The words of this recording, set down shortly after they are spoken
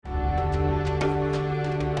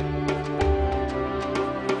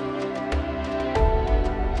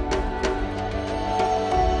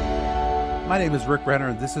My name is Rick Renner,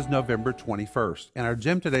 and this is November 21st. And our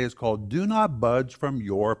gem today is called Do Not Budge from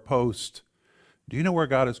Your Post. Do you know where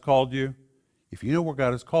God has called you? If you know where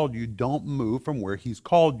God has called you, don't move from where He's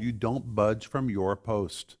called you. Don't budge from your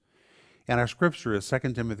post. And our scripture is 2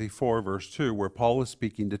 Timothy 4, verse 2, where Paul is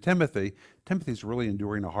speaking to Timothy. Timothy's really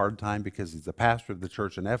enduring a hard time because he's the pastor of the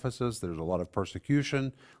church in Ephesus. There's a lot of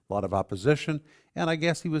persecution, a lot of opposition, and I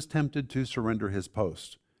guess he was tempted to surrender his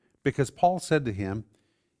post. Because Paul said to him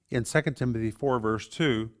in 2 Timothy 4, verse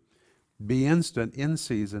 2, be instant in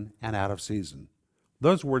season and out of season.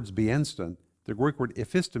 Those words, be instant, the Greek word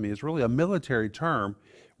ephistemi, is really a military term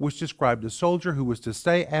which described a soldier who was to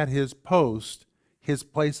stay at his post, his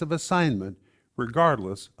place of assignment,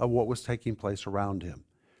 regardless of what was taking place around him.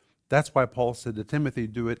 That's why Paul said to Timothy,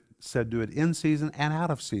 do it in season and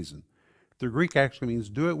out of season. The Greek actually means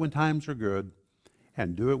do it when times are good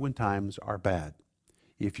and do it when times are bad.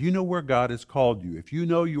 If you know where God has called you, if you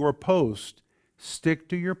know your post, stick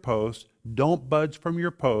to your post. Don't budge from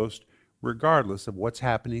your post, regardless of what's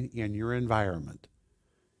happening in your environment.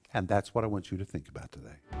 And that's what I want you to think about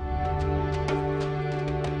today.